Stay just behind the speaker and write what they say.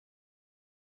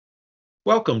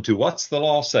Welcome to What's the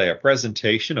Law Say, a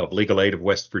presentation of Legal Aid of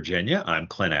West Virginia. I'm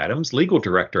Clint Adams, Legal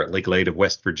Director at Legal Aid of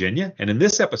West Virginia, and in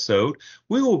this episode,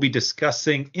 we will be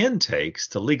discussing intakes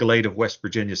to Legal Aid of West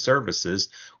Virginia services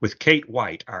with Kate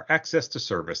White, our Access to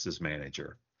Services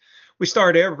Manager. We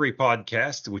start every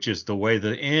podcast, which is the way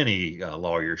that any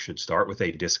lawyer should start, with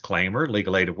a disclaimer.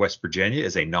 Legal Aid of West Virginia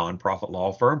is a nonprofit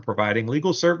law firm providing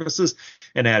legal services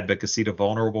and advocacy to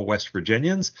vulnerable West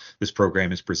Virginians. This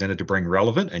program is presented to bring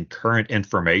relevant and current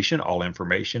information. All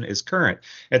information is current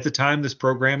at the time this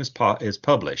program is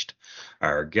published.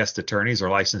 Our guest attorneys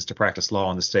are licensed to practice law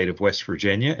in the state of West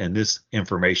Virginia, and this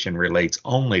information relates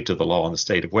only to the law in the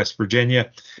state of West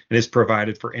Virginia and is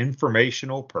provided for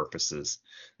informational purposes.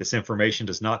 This information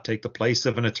does not take the place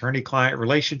of an attorney-client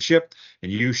relationship,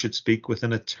 and you should speak with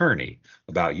an attorney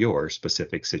about your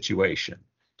specific situation.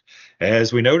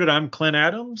 As we noted, I'm Clint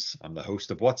Adams. I'm the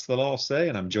host of What's the Law Say,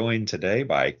 and I'm joined today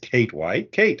by Kate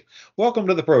White. Kate, welcome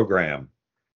to the program.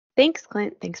 Thanks,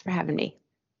 Clint. Thanks for having me.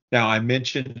 Now, I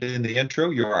mentioned in the intro,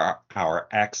 you're our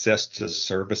Access to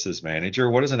Services Manager.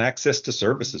 What does an Access to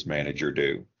Services Manager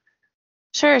do?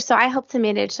 Sure. So I help to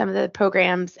manage some of the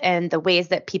programs and the ways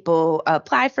that people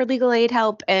apply for legal aid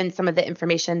help and some of the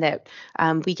information that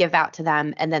we give out to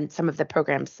them, and then some of the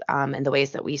programs and the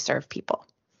ways that we serve people.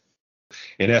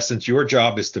 In essence, your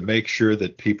job is to make sure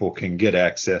that people can get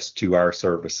access to our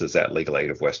services at Legal Aid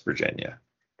of West Virginia.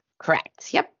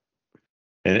 Correct. Yep.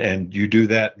 And you do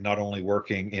that not only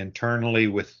working internally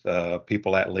with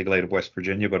people at Legal Aid of West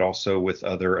Virginia, but also with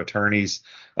other attorneys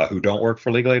who don't work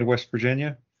for Legal Aid of West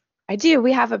Virginia? I do.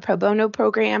 We have a pro bono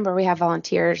program where we have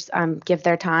volunteers give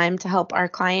their time to help our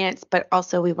clients, but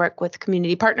also we work with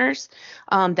community partners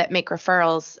that make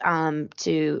referrals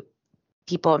to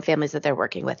people and families that they're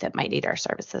working with that might need our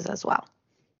services as well.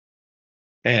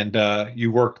 And you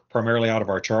work primarily out of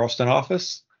our Charleston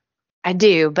office? I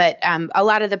do, but a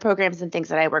lot of the programs and things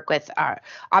that I work with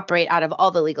operate out of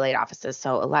all the legal aid offices.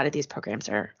 So a lot of these programs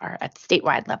are at the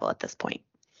statewide level at this point.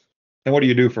 And what do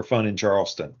you do for fun in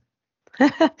Charleston?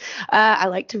 I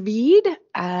like to read.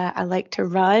 I like to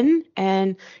run,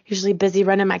 and usually busy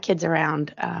running my kids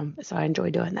around. So I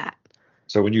enjoy doing that.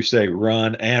 So when you say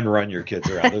run and run your kids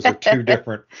around, those are two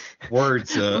different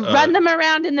words. Run them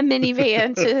around in the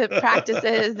minivan to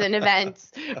practices and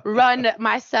events. Run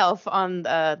myself on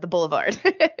the boulevard.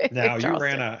 Now you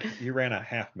ran a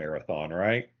half marathon,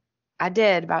 right? I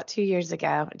did about 2 years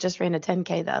ago. I just ran a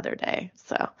 10K the other day,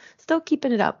 so still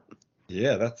keeping it up.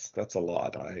 Yeah, that's a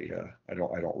lot. I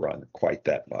don't run quite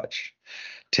that much.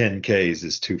 10Ks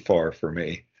is too far for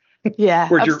me. Yeah,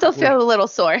 I'm still feeling a little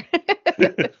sore.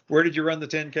 Where did you run the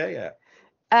 10K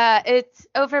at? It's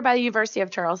over by the University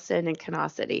of Charleston in Kanawha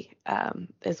City,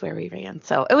 is where we ran.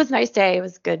 So it was a nice day. It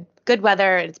was good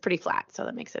weather, and it's pretty flat, so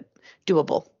that makes it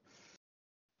doable.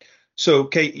 So,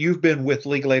 Kate, you've been with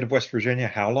Legal Aid of West Virginia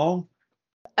how long?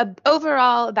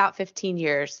 Overall, about 15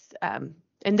 years.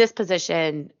 In this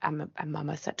position, I'm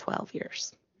almost at 12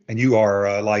 years. And you are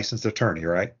a licensed attorney,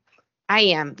 right? I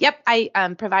am. Yep.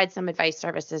 I provide some advice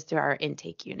services through our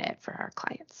intake unit for our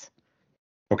clients.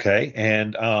 Okay.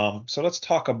 And so let's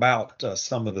talk about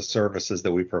some of the services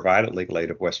that we provide at Legal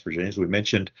Aid of West Virginia. As we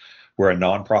mentioned, we're a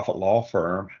nonprofit law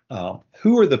firm.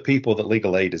 Who are the people that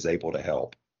Legal Aid is able to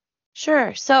help?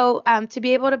 Sure. So to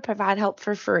be able to provide help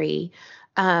for free,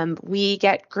 we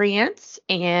get grants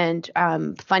and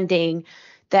funding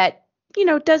that,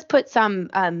 does put some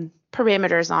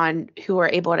parameters on who are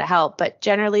able to help. But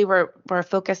generally, we're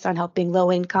focused on helping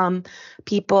low income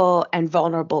people and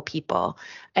vulnerable people.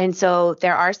 And so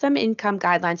there are some income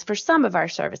guidelines for some of our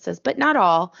services, but not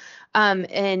all. And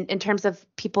in terms of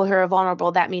people who are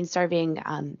vulnerable, that means serving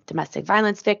domestic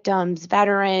violence victims,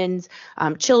 veterans,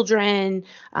 children,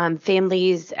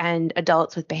 families, and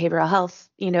adults with behavioral health,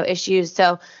 issues.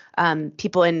 So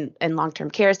people in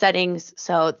long-term care settings.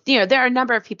 So, there are a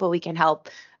number of people we can help.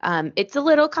 It's a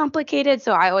little complicated,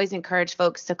 so I always encourage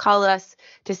folks to call us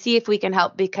to see if we can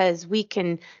help, because we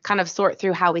can kind of sort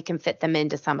through how we can fit them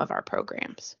into some of our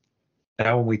programs.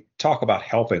 Now, when we talk about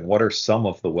helping, what are some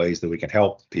of the ways that we can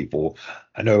help people?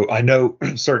 I know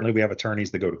certainly we have attorneys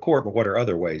that go to court, but what are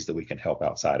other ways that we can help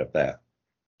outside of that?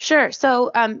 Sure.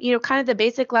 So, kind of the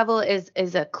basic level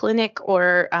is a clinic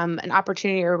or an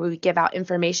opportunity where we give out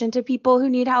information to people who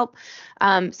need help.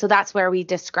 So that's where we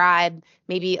describe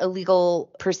maybe a legal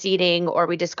proceeding, or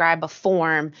we describe a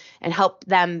form and help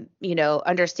them,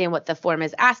 understand what the form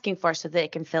is asking for so they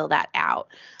can fill that out.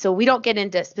 So we don't get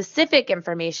into specific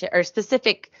information or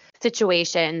specific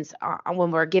situations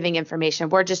when we're giving information.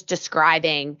 We're just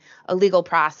describing a legal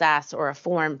process or a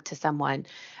form to someone.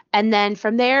 And then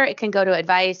from there, it can go to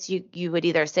advice. You would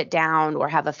either sit down or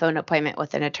have a phone appointment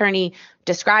with an attorney,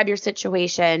 describe your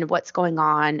situation, what's going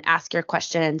on, ask your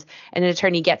questions, and an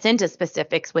attorney gets into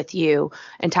specifics with you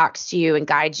and talks to you and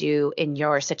guides you in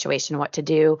your situation, what to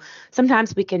do.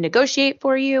 Sometimes we can negotiate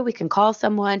for you. We can call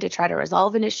someone to try to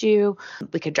resolve an issue.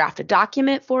 We could draft a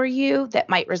document for you that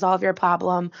might resolve your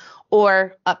problem,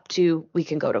 or up to we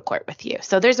can go to court with you.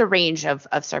 So there's a range of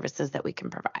services that we can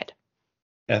provide.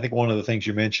 I think one of the things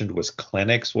you mentioned was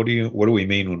clinics. What do we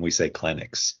mean when we say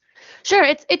clinics? Sure,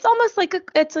 it's almost like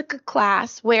a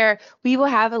class where we will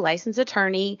have a licensed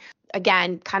attorney,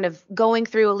 again, kind of going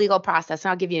through a legal process.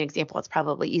 And I'll give you an example. It's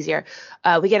probably easier.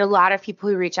 We get a lot of people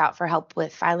who reach out for help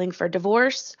with filing for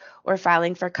divorce or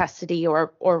filing for custody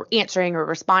or answering or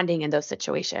responding in those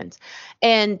situations.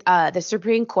 And the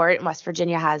Supreme Court in West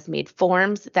Virginia has made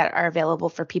forms that are available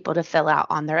for people to fill out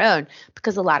on their own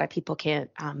because a lot of people can't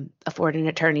afford an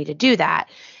attorney to do that.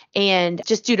 And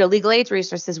just due to legal aid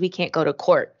resources, we can't go to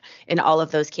court in all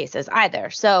of those cases either.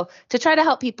 So to try to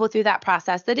help people through that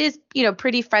process that is,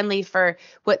 pretty friendly for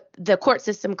what the court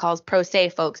system calls pro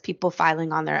se folks, people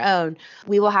filing on their own,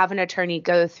 we will have an attorney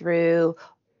go through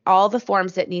all the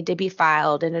forms that need to be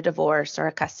filed in a divorce or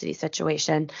a custody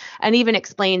situation, and even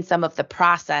explain some of the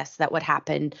process that would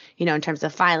happen, in terms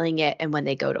of filing it and when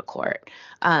they go to court.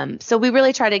 So we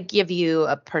really try to give you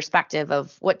a perspective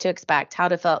of what to expect, how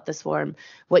to fill out this form,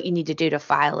 what you need to do to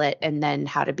file it, and then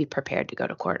how to be prepared to go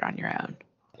to court on your own.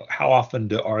 How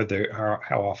often are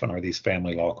these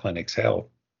family law clinics held?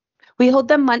 We hold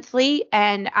them monthly,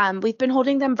 and we've been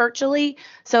holding them virtually.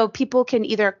 So people can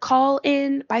either call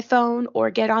in by phone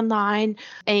or get online,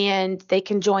 and they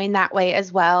can join that way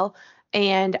as well.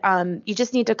 And you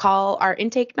just need to call our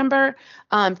intake number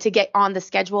to get on the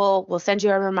schedule. We'll send you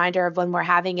a reminder of when we're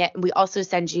having it. And we also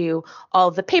send you all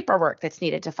of the paperwork that's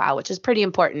needed to file, which is pretty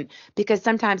important because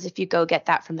sometimes if you go get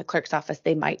that from the clerk's office,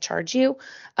 they might charge you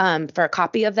for a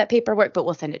copy of that paperwork, but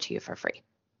we'll send it to you for free.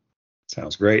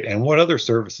 Sounds great. And what other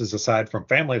services aside from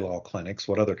family law clinics,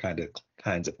 what other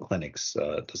kinds of clinics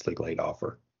does Legal Aid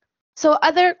offer? So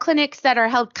other clinics that are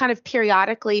held kind of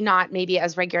periodically, not maybe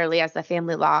as regularly as the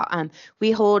family law,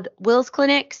 we hold wills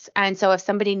clinics. And so if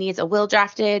somebody needs a will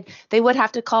drafted, they would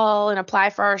have to call and apply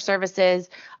for our services.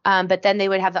 But then they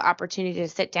would have the opportunity to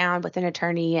sit down with an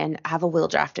attorney and have a will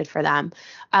drafted for them.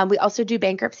 We also do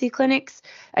bankruptcy clinics.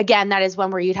 Again, that is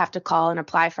one where you'd have to call and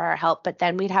apply for our help, but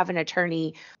then we'd have an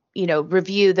attorney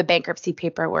review the bankruptcy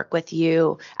paperwork with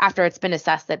you after it's been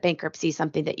assessed that bankruptcy is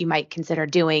something that you might consider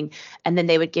doing. And then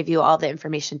they would give you all the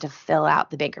information to fill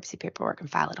out the bankruptcy paperwork and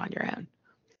file it on your own.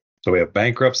 So we have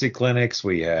bankruptcy clinics,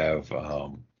 we have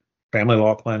family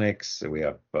law clinics, we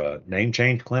have name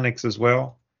change clinics as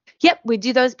well. Yep, we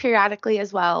do those periodically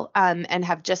as well, and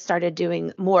have just started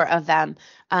doing more of them.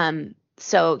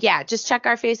 So yeah, just check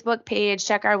our Facebook page,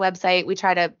 check our website. We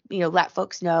try to, let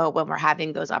folks know when we're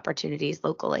having those opportunities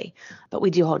locally, but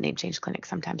we do hold name change clinics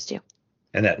sometimes too.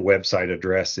 And that website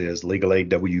address is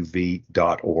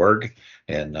legalaidwv.org.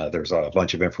 And there's a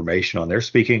bunch of information on there.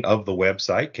 Speaking of the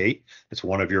website, Kate, it's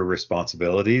one of your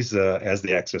responsibilities as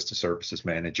the Access to Services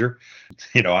Manager.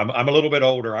 I'm a little bit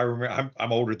older. I remember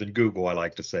I'm older than Google, I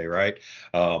like to say, right?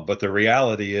 But the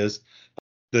reality is,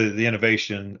 the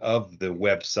innovation of the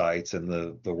websites and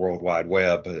the World Wide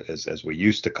Web, as we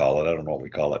used to call it. I don't know what we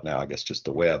call it now. I guess just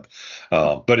the web.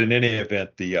 But in any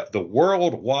event, the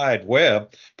World Wide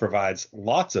Web provides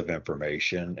lots of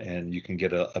information, and you can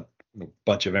get a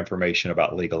bunch of information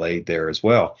about legal aid there as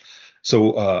well.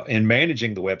 So in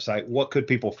managing the website, what could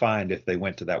people find if they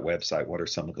went to that website? What are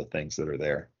some of the things that are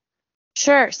there?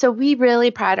 Sure. So we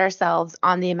really pride ourselves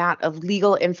on the amount of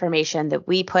legal information that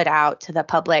we put out to the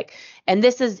public. And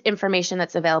this is information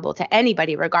that's available to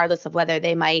anybody, regardless of whether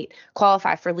they might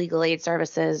qualify for legal aid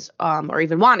services or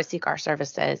even want to seek our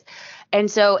services. And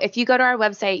so if you go to our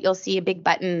website, you'll see a big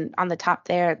button on the top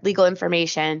there, legal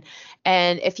information.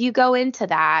 And if you go into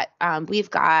that, we've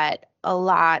got a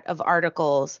lot of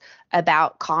articles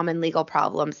about common legal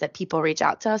problems that people reach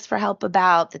out to us for help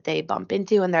about, that they bump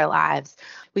into in their lives.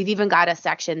 We've even got a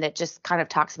section that just kind of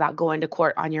talks about going to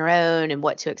court on your own and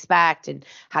what to expect and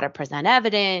how to present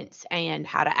evidence and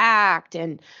how to act.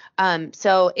 And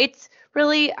so it's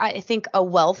really, I think, a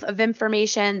wealth of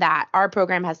information that our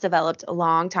program has developed a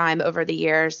long time over the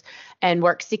years and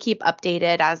works to keep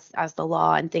updated as the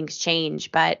law and things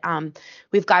change. But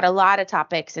we've got a lot of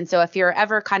topics. And so if you're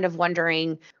ever kind of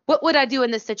wondering, what would I do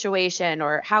in this situation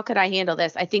or how could I handle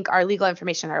this? I think our legal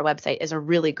information on our website is a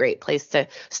really great place to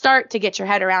start to get your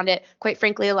head around it. Quite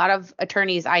frankly, a lot of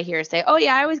attorneys I hear say, oh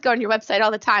yeah, I always go on your website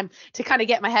all the time to kind of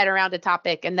get my head around a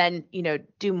topic and then,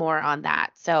 do more on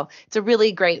that. So it's a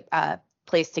really great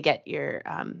place to get your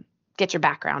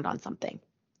background on something.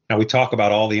 Now we talk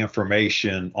about all the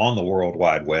information on the World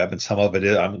Wide Web, and some of it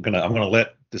is I'm gonna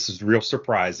let this is real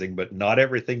surprising, but not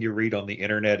everything you read on the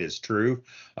internet is true.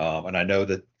 And I know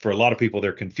that for a lot of people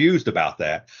they're confused about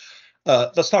that.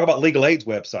 Let's talk about Legal Aid's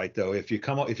website though. If you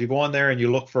go on there and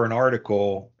you look for an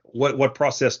article, what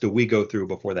process do we go through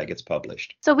before that gets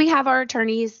published? So we have our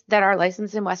attorneys that are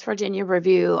licensed in West Virginia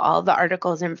review all the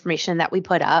articles and information that we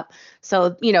put up.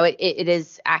 So, it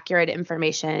is accurate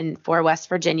information for West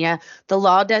Virginia. The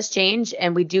law does change,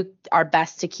 and we do our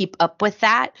best to keep up with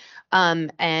that. For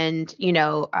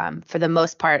the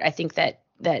most part, I think that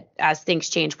as things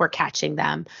change, we're catching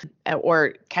them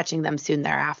soon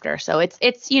thereafter. So it's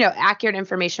accurate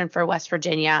information for West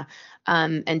Virginia,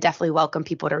 and definitely welcome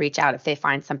people to reach out if they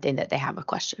find something that they have a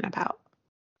question about.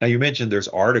 Now, you mentioned there's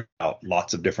articles about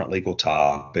lots of different legal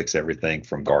topics, everything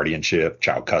from guardianship,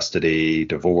 child custody,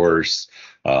 divorce,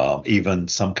 even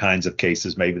some kinds of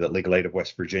cases maybe that Legal Aid of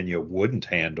West Virginia wouldn't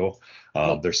handle.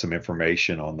 There's some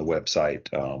information on the website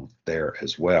there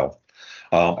as well.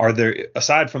 Are there,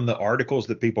 aside from the articles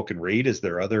that people can read, is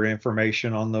there other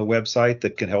information on the website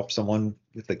that can help someone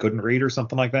if they couldn't read or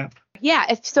something like that? Yeah,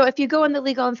 if you go in the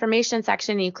legal information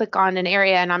section and you click on an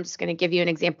area, and I'm just going to give you an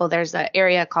example, there's an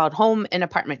area called home and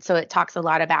apartment. So it talks a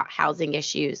lot about housing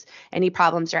issues, any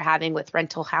problems you're having with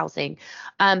rental housing.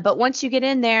 But once you get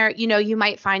in there, you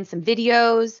might find some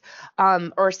videos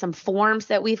or some forms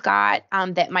that we've got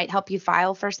that might help you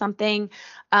file for something.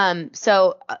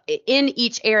 So in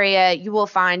each area, you will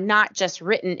find not just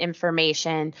written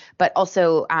information, but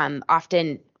also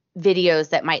often videos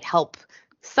that might help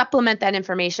supplement that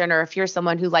information. Or if you're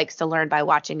someone who likes to learn by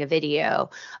watching a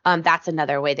video, that's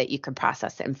another way that you can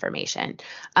process the information.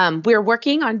 We're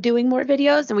working on doing more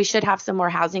videos, and we should have some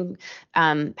more housing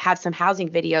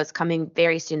videos coming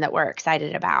very soon that we're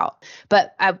excited about.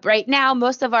 But right now,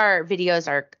 most of our videos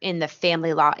are in the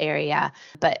family law area.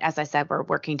 But as I said, we're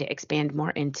working to expand more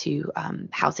into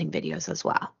housing videos as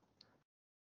well.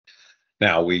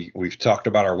 Now, we've talked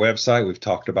about our website, we've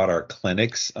talked about our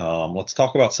clinics. Let's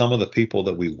talk about some of the people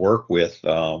that we work with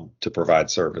to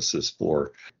provide services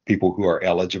for people who are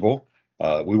eligible.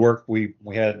 We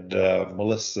had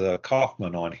Melissa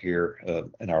Kaufman on here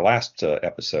in our last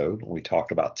episode. We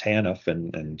talked about TANF,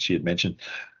 and she had mentioned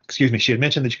that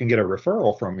you can get a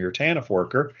referral from your TANF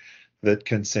worker that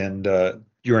can send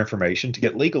your information to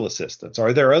get legal assistance.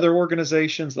 Are there other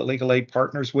organizations that Legal Aid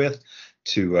partners with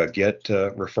to get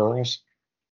referrals?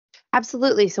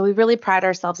 Absolutely. So we really pride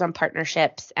ourselves on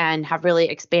partnerships and have really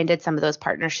expanded some of those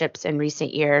partnerships in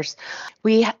recent years.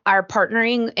 We are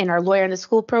partnering in our Lawyer in the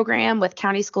School program with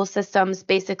county school systems,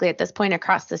 basically at this point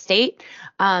across the state.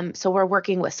 So we're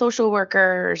working with social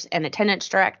workers and attendance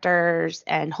directors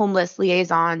and homeless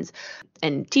liaisons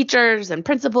and teachers and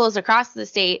principals across the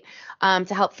state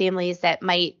to help families that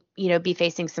might be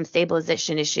facing some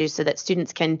stabilization issues so that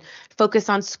students can focus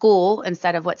on school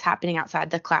instead of what's happening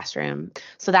outside the classroom.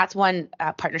 So that's one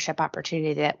partnership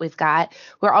opportunity that we've got.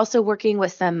 We're also working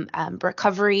with some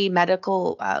recovery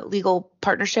medical legal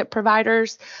partnership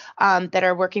providers that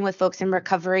are working with folks in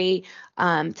recovery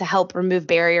to help remove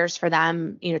barriers for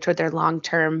them, toward their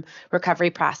long-term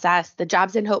recovery process. The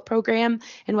Jobs and Hope program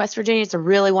in West Virginia is a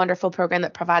really wonderful program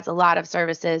that provides a lot of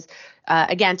services,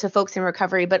 again, to folks in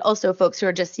recovery, but also folks who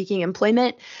are just seeking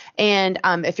employment. And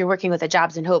if you're working with a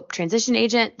Jobs and Hope transition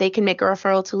agent, they can make a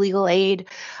referral to Legal Aid.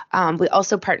 We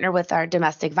also partner with our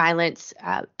domestic violence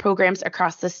programs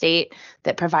across the state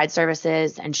that provide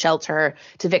services and shelter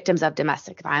to victims of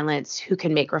domestic violence who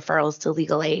can make referrals to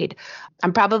Legal Aid.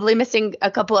 I'm probably missing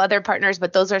a couple other partners,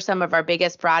 but those are some of our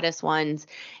biggest, broadest ones.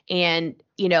 And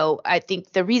I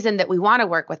think the reason that we want to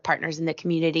work with partners in the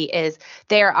community is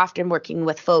they are often working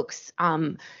with folks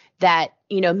that,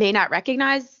 may not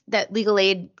recognize that Legal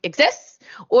Aid exists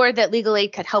or that Legal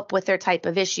Aid could help with their type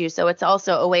of issue. So it's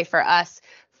also a way for us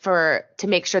to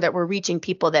make sure that we're reaching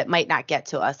people that might not get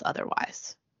to us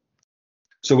otherwise.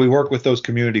 So we work with those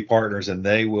community partners, and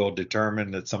they will determine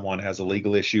that someone has a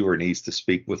legal issue or needs to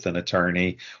speak with an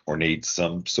attorney or needs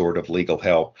some sort of legal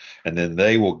help. And then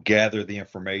they will gather the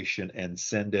information and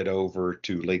send it over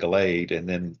to Legal Aid. And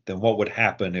then what would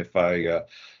happen if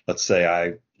let's say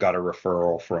I got a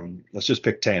referral from, let's just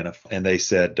pick TANF, and they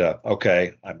said,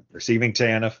 okay, I'm receiving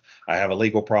TANF. I have a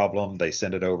legal problem. They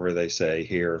send it over. They say,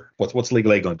 here, what's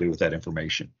Legal Aid going to do with that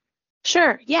information?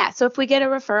 Sure. Yeah. So if we get a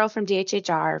referral from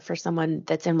DHHR for someone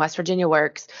that's in West Virginia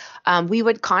Works, we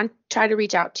would try to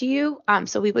reach out to you.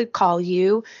 So we would call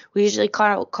you. We usually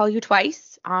call you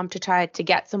twice to try to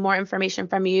get some more information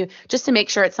from you, just to make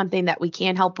sure it's something that we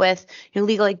can help with.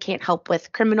 Legal aid can't help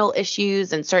with criminal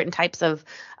issues and certain types of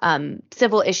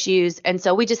civil issues. And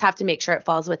so we just have to make sure it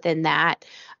falls within that.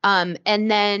 And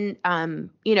then,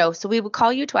 so we would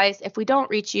call you twice. If we don't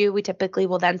reach you, we typically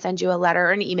will then send you a letter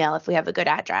or an email if we have a good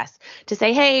address to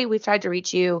say, hey, we've tried to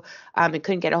reach you and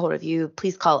couldn't get a hold of you.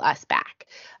 Please call us back.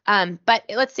 But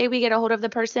let's say we get a hold of the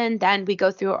person, then we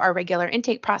go through our regular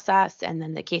intake process, and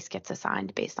then the case gets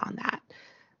assigned based on that.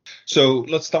 So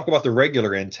let's talk about the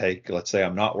regular intake. Let's say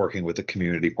I'm not working with a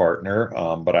community partner,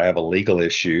 but I have a legal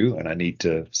issue and I need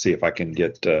to see if I can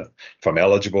get, if I'm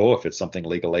eligible, if it's something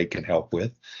legal aid can help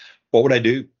with. What would I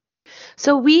do?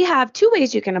 So we have two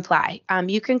ways you can apply.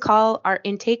 You can call our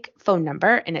intake phone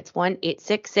number, and it's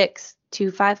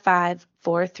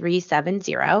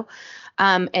 1-866-255-4370.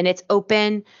 And it's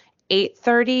open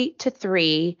 8:30 to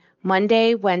 3,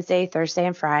 Monday, Wednesday, Thursday,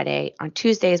 and Friday. On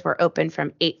Tuesdays, we're open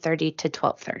from 8:30 to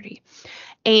 12:30.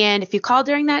 And if you call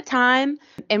during that time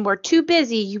and we're too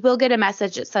busy, you will get a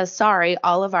message that says, sorry,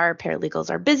 all of our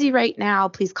paralegals are busy right now.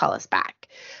 Please call us back.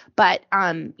 But,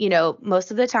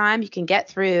 most of the time you can get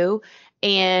through,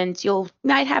 and you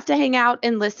might have to hang out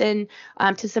and listen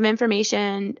to some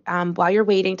information while you're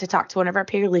waiting to talk to one of our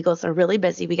paralegals. They're really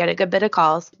busy. We get a good bit of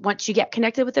calls. Once you get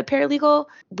connected with a paralegal,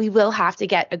 we will have to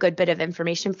get a good bit of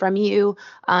information from you.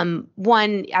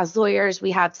 One, as lawyers,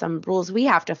 we have some rules we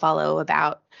have to follow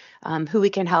about who we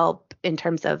can help in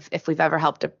terms of if we've ever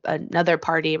helped another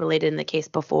party related in the case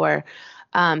before.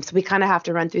 So we kind of have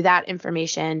to run through that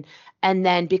information. And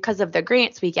then because of the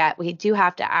grants we get, we do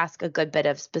have to ask a good bit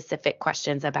of specific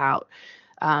questions about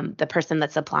the person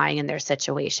that's applying and their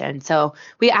situation. So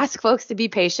we ask folks to be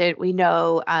patient. We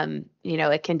know,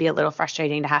 it can be a little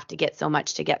frustrating to have to get so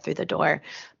much to get through the door.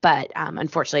 But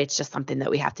unfortunately, it's just something that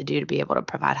we have to do to be able to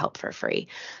provide help for free.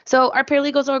 So our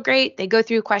paralegals are great. They go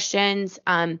through questions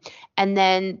and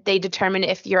then they determine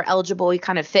if you're eligible. You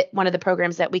kind of fit one of the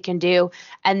programs that we can do.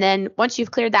 And then once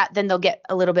you've cleared that, then they'll get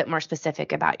a little bit more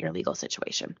specific about your legal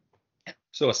situation.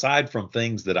 So aside from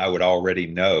things that I would already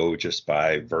know just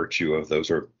by virtue of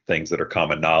those are things that are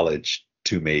common knowledge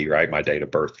to me, right? My date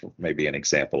of birth may be an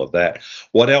example of that.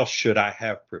 What else should I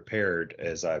have prepared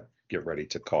as I get ready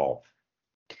to call?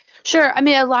 Sure. I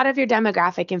mean, a lot of your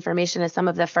demographic information is some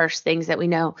of the first things that we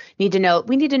need to know.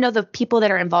 We need to know the people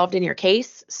that are involved in your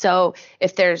case. So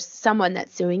if there's someone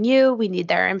that's suing you, we need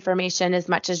their information as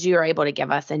much as you are able to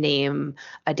give us a name,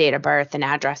 a date of birth, an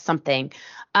address, something.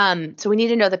 So we need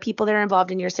to know the people that are involved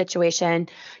in your situation.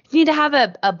 You need to have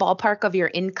a ballpark of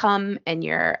your income and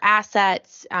your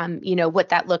assets, what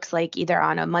that looks like either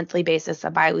on a monthly basis, a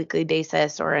biweekly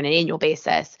basis, or an annual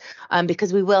basis,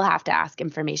 because we will have to ask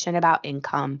information about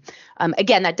income.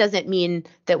 Again, that doesn't mean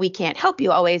that we can't help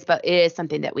you always, but it is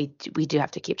something that we do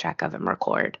have to keep track of and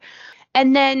record.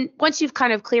 And then once you've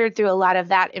kind of cleared through a lot of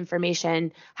that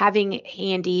information, having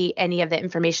handy any of the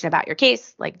information about your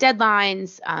case, like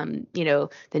deadlines,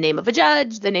 the name of a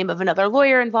judge, the name of another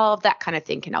lawyer involved, that kind of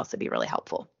thing can also be really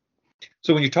helpful.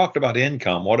 So when you talked about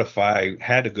income, what if I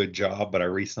had a good job, but I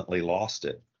recently lost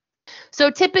it? So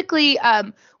typically,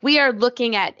 we are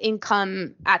looking at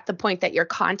income at the point that you're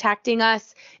contacting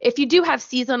us. If you do have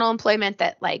seasonal employment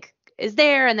that is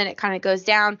there and then it kind of goes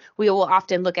down, we will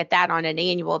often look at that on an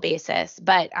annual basis.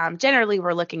 But generally,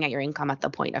 we're looking at your income at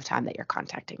the point of time that you're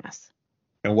contacting us.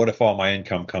 And what if all my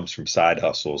income comes from side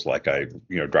hustles, like I,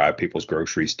 drive people's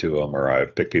groceries to them, or I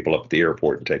pick people up at the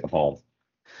airport and take them home?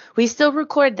 We still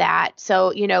record that.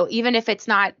 So, even if it's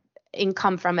not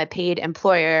income from a paid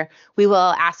employer, we will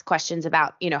ask questions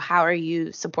about, how are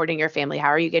you supporting your family? How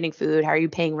are you getting food? How are you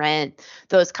paying rent?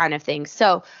 Those kind of things.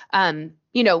 So,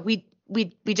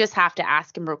 we just have to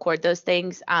ask and record those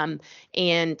things.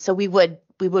 And so we would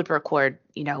record,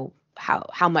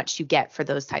 how much you get for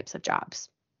those types of jobs.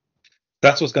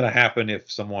 That's what's going to happen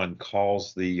if someone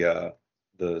calls the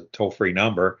toll-free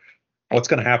number. What's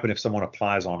going to happen if someone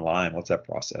applies online? What's that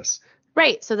process?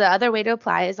 Right. So the other way to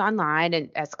apply is online. And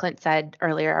as Clint said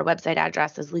earlier, our website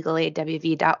address is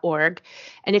legalaidwv.org.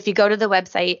 And if you go to the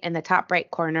website in the top right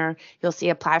corner, you'll see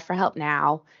Apply for Help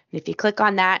Now. And if you click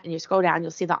on that and you scroll down,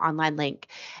 you'll see the online link.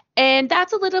 And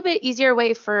that's a little bit easier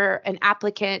way for an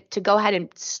applicant to go ahead and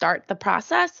start the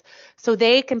process. So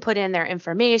they can put in their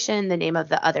information, the name of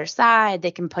the other side,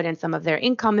 they can put in some of their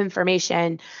income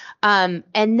information, and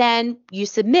then you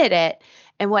submit it.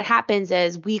 And what happens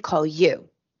is we call you.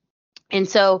 And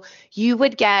so you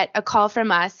would get a call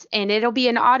from us, and it'll be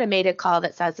an automated call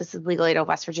that says, this is Legal Aid of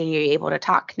West Virginia. You're able to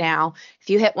talk now. If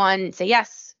you hit one, say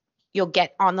yes, you'll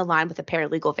get on the line with a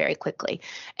paralegal very quickly.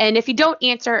 And if you don't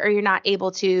answer or you're not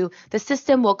able to, the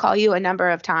system will call you a number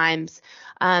of times.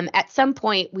 At some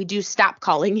point, we do stop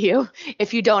calling you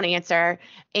if you don't answer,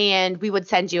 and we would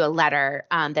send you a letter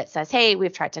that says, hey,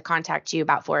 we've tried to contact you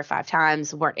about 4 or 5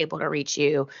 times, weren't able to reach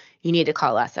you. You need to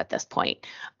call us at this point.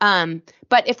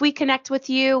 But if we connect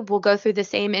with you, we'll go through the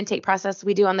same intake process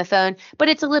we do on the phone, but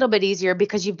it's a little bit easier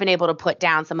because you've been able to put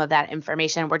down some of that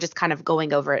information. We're just kind of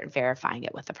going over it and verifying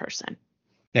it with the person.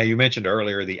 Now, you mentioned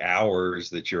earlier the hours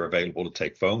that you're available to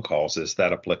take phone calls. Is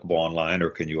that applicable online,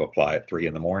 or can you apply at 3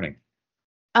 in the morning?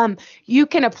 You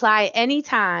can apply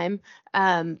anytime,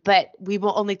 but we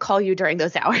will only call you during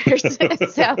those hours.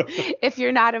 So if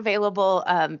you're not available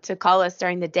to call us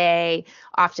during the day,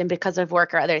 often because of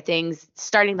work or other things,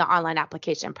 starting the online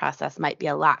application process might be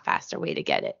a lot faster way to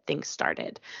get things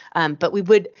started. But we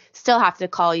would still have to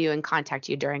call you and contact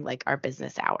you during like our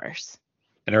business hours.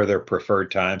 And are there preferred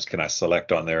times? Can I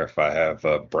select on there if I have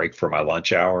a break for my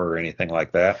lunch hour or anything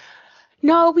like that?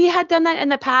 No, we had done that in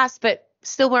the past, but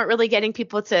still weren't really getting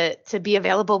people to be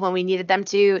available when we needed them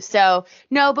to. So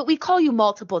no, but we call you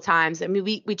multiple times. I mean,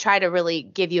 we try to really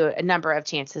give you a number of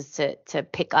chances to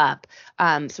pick up.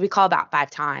 So we call about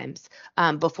 5 times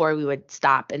before we would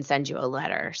stop and send you a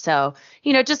letter. So,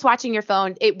 just watching your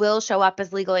phone, it will show up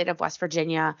as Legal Aid of West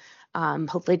Virginia.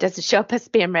 Hopefully it doesn't show up as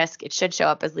spam risk. It should show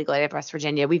up as Legal Aid of West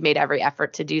Virginia. We've made every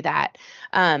effort to do that.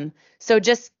 So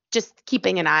just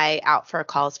keeping an eye out for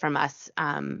calls from us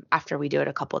after we do it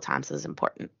a couple of times is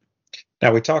important.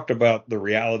 Now, we talked about the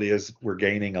reality is we're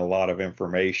gaining a lot of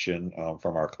information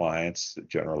from our clients,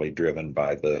 generally driven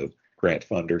by the grant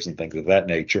funders and things of that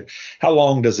nature. How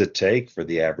long does it take for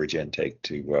the average intake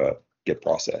to get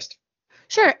processed?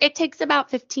 Sure. It takes about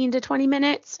 15 to 20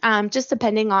 minutes, just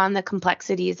depending on the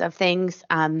complexities of things.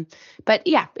 But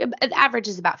yeah, the average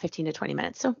is about 15 to 20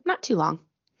 minutes, so not too long.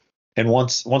 And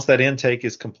once that intake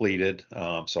is completed,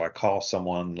 so I call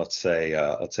someone, let's say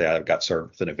I've got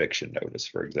served with an eviction notice,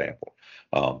 for example.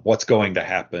 What's going to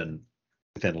happen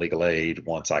within legal aid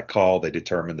once I call? They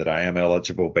determine that I am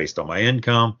eligible based on my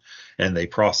income, and they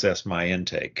process my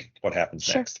intake. What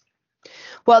happens next?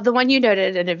 Well, the one you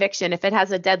noted, an eviction, if it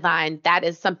has a deadline, that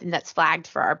is something that's flagged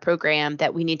for our program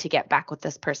that we need to get back with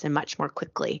this person much more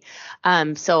quickly.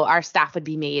 So our staff would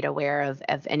be made aware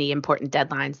of any important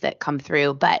deadlines that come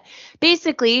through. But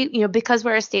basically, because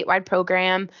we're a statewide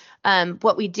program,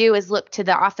 what we do is look to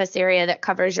the office area that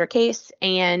covers your case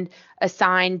and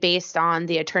assign based on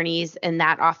the attorneys in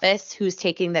that office who's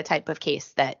taking the type of case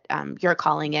that you're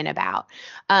calling in about.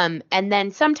 And then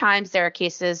sometimes there are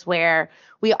cases where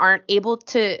we aren't able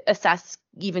to assess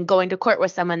even going to court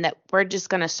with someone, that we're just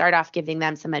going to start off giving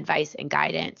them some advice and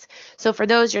guidance. So for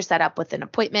those, you're set up with an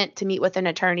appointment to meet with an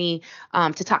attorney,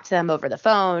 to talk to them over the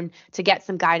phone, to get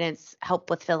some guidance, help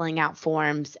with filling out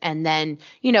forms. And then,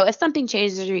 if something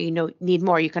changes or need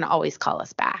more, you can always call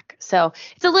us back. So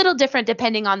it's a little different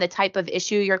depending on the type of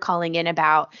issue you're calling in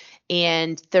about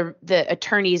and the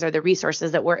attorneys or the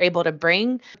resources that we're able to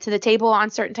bring to the table on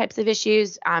certain types of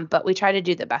issues. But we try to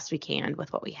do the best we can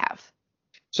with what we have.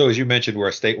 So as you mentioned, we're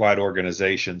a statewide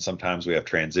organization. Sometimes we have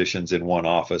transitions in one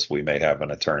office. We may have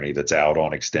an attorney that's out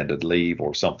on extended leave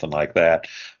or something like that,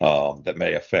 that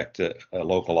may affect a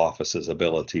local office's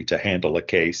ability to handle a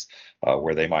case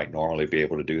where they might normally be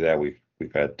able to do that. We've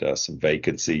had some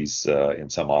vacancies in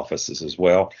some offices as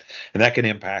well, and that can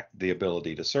impact the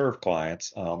ability to serve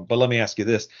clients. But let me ask you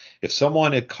this. If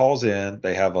someone calls in,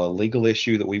 they have a legal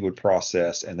issue that we would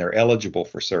process, and they're eligible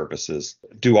for services,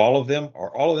 are all of them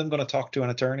going to talk to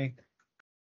an attorney?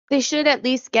 They should at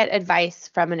least get advice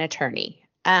from an attorney.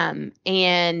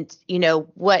 And,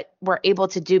 what we're able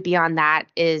to do beyond that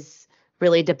is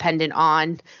really dependent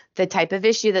on the type of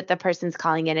issue that the person's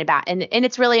calling in about. And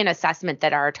it's really an assessment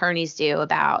that our attorneys do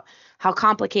about how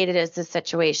complicated is the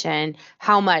situation,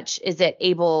 how much is it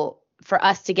able for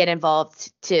us to get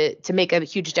involved to make a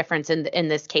huge difference in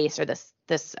this case or this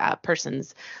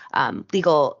person's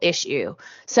legal issue.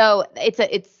 So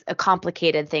it's a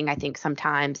complicated thing, I think,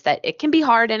 sometimes, that it can be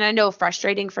hard, and I know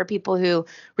frustrating for people who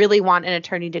really want an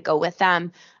attorney to go with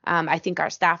them. I think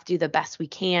our staff do the best we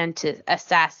can to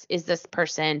assess, is this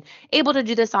person able to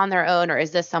do this on their own, or is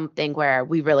this something where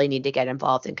we really need to get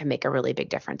involved and can make a really big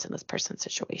difference in this person's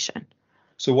situation?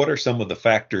 So what are some of the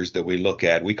factors that we look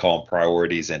at? We call them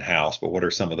priorities in-house, but what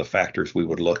are some of the factors we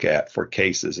would look at for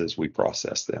cases as we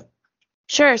process them?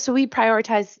 Sure. So we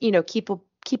prioritize,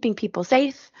 keeping people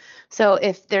safe. So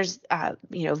if there's,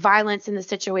 violence in the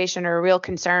situation or a real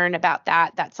concern about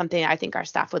that, that's something I think our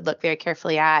staff would look very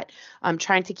carefully at.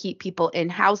 Trying to keep people in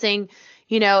housing.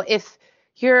 If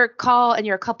your call and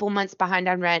you're a couple months behind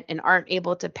on rent and aren't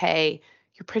able to pay,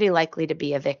 you're pretty likely to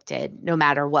be evicted no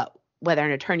matter what, whether an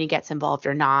attorney gets involved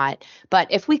or not. But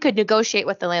if we could negotiate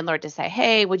with the landlord to say,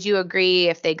 hey, would you agree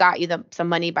if they got you some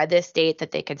money by this date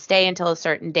that they could stay until a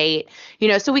certain date?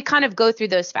 So we kind of go through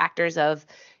those factors of,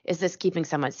 is this keeping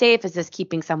someone safe? Is this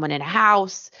keeping someone in a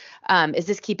house? Is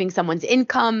this keeping someone's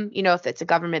income? If it's a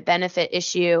government benefit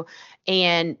issue,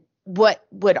 and what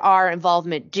would our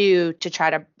involvement do to try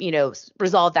to,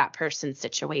 resolve that person's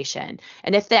situation?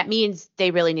 And if that means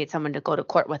they really need someone to go to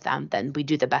court with them, then we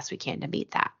do the best we can to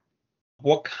meet that.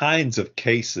 What kinds of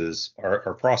cases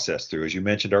are processed through? As you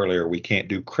mentioned earlier, we can't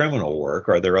do criminal work.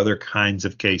 Are there other kinds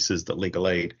of cases that legal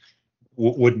aid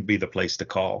wouldn't be the place to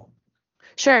call?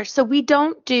 Sure. So we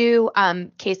don't do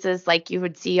cases like you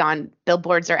would see on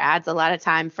billboards or ads a lot of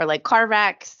time for like car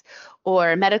wrecks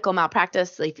or medical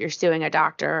malpractice, like if you're suing a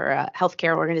doctor or a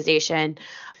healthcare organization,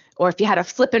 or if you had a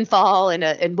slip and fall in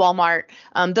Walmart.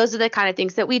 Those are the kind of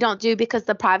things that we don't do because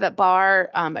the private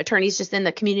bar attorneys just in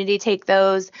the community take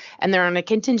those, and they're on a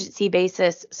contingency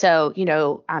basis. So,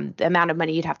 the amount of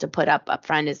money you'd have to put up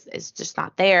front is just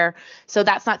not there. So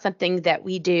that's not something that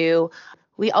we do.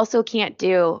 We also can't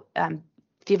do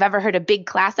if you've ever heard of big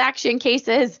class action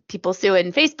cases, people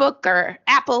suing Facebook or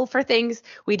Apple for things,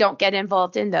 we don't get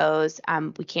involved in those.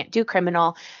 We can't do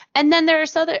criminal. And then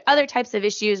there's other types of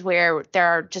issues where there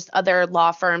are just other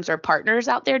law firms or partners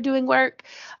out there doing work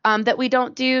that we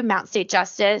don't do. Mount State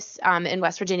Justice in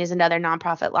West Virginia is another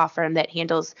nonprofit law firm that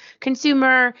handles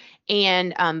consumer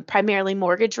and primarily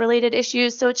mortgage related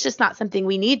issues. So it's just not something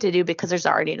we need to do because there's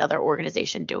already another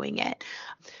organization doing it.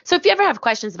 So if you ever have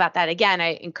questions about that, again,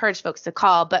 I encourage folks to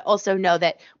call, but also know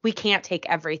that we can't take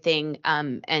everything,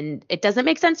 and it doesn't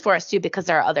make sense for us to because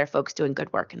there are other folks doing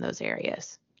good work in those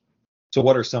areas. So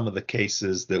what are some of the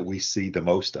cases that we see the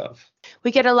most of?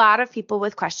 We get a lot of people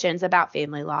with questions about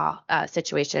family law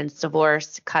situations,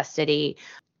 divorce, custody.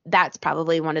 That's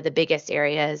probably one of the biggest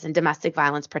areas, and domestic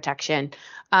violence protection.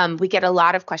 We get a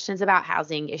lot of questions about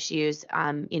housing issues,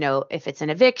 if it's an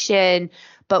eviction,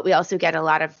 but we also get a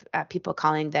lot of people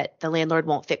calling that the landlord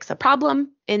won't fix a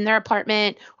problem in their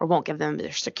apartment or won't give them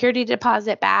their security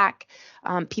deposit back.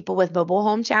 People with mobile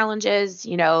home challenges,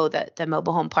 that the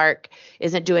mobile home park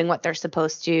isn't doing what they're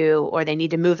supposed to, or they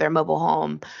need to move their mobile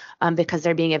home because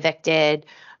they're being evicted.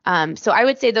 So I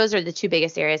would say those are the two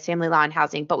biggest areas, family law and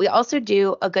housing. But we also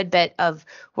do a good bit of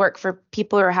work for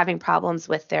people who are having problems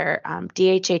with their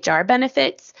DHHR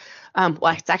benefits. Well,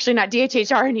 it's actually not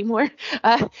DHHR anymore.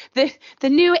 The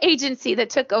new agency that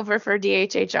took over for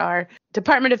DHHR,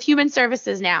 Department of Human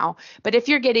Services now. But if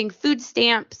you're getting food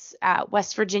stamps,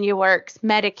 West Virginia Works,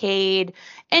 Medicaid,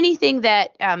 anything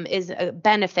that is a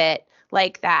benefit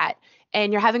like that,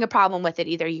 and you're having a problem with it,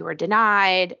 either you were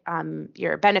denied,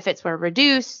 your benefits were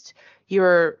reduced,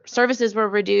 your services were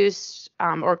reduced,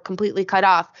 or completely cut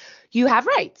off, you have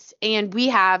rights. And we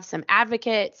have some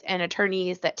advocates and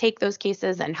attorneys that take those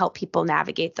cases and help people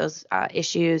navigate those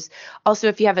issues. Also,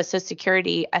 if you have a Social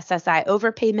Security SSI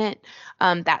overpayment,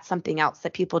 that's something else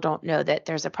that people don't know, that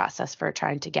there's a process for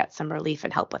trying to get some relief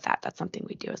and help with that. That's something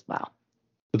we do as well.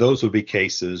 Those would be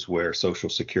cases where Social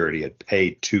Security had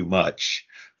paid too much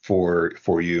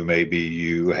for you. Maybe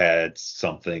you had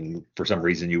something, for some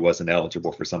reason you wasn't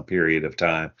eligible for some period of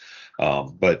time,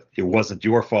 but it wasn't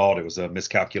your fault. It was a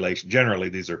miscalculation. Generally,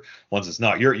 these are ones that's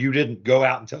not you didn't go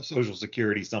out and tell Social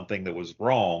Security something that was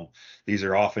wrong. These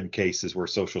are often cases where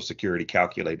Social Security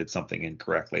calculated something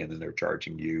incorrectly, and then they're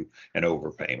charging you an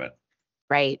overpayment.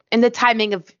 Right. And the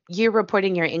timing of you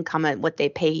reporting your income and what they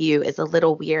pay you is a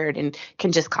little weird and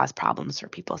can just cause problems for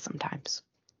people sometimes.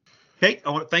 Hey,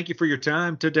 I want to thank you for your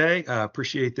time today. I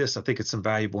appreciate this. I think it's some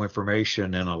valuable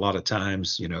information. And a lot of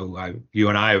times, you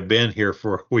and I have been here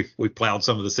we plowed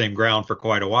some of the same ground for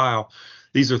quite a while.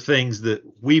 These are things that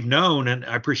we've known, and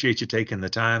I appreciate you taking the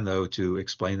time, though, to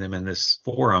explain them in this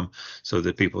forum so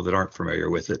that people that aren't familiar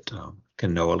with it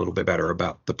can know a little bit better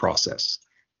about the process.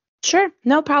 Sure.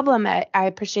 No problem. I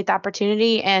appreciate the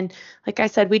opportunity. And like I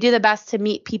said, we do the best to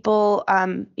meet people,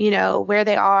 where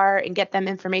they are and get them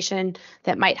information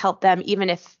that might help them,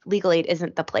 even if legal aid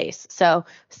isn't the place. So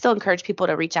still encourage people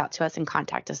to reach out to us and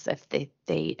contact us if they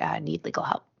need legal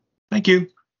help. Thank you.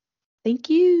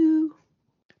 Thank you.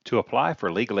 To apply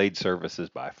for legal aid services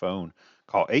by phone,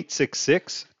 call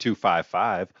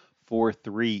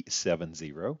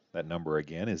 866-255-4370. That number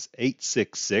again is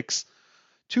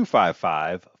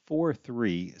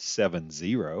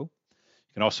 866-255-4370. You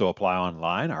can also apply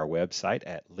online, our website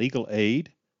at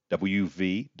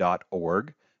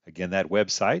legalaidwv.org. Again, that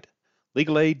website,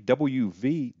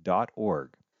 legalaidwv.org.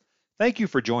 Thank you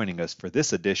for joining us for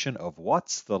this edition of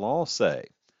What's the Law Say?,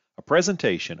 a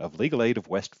presentation of Legal Aid of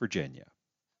West Virginia.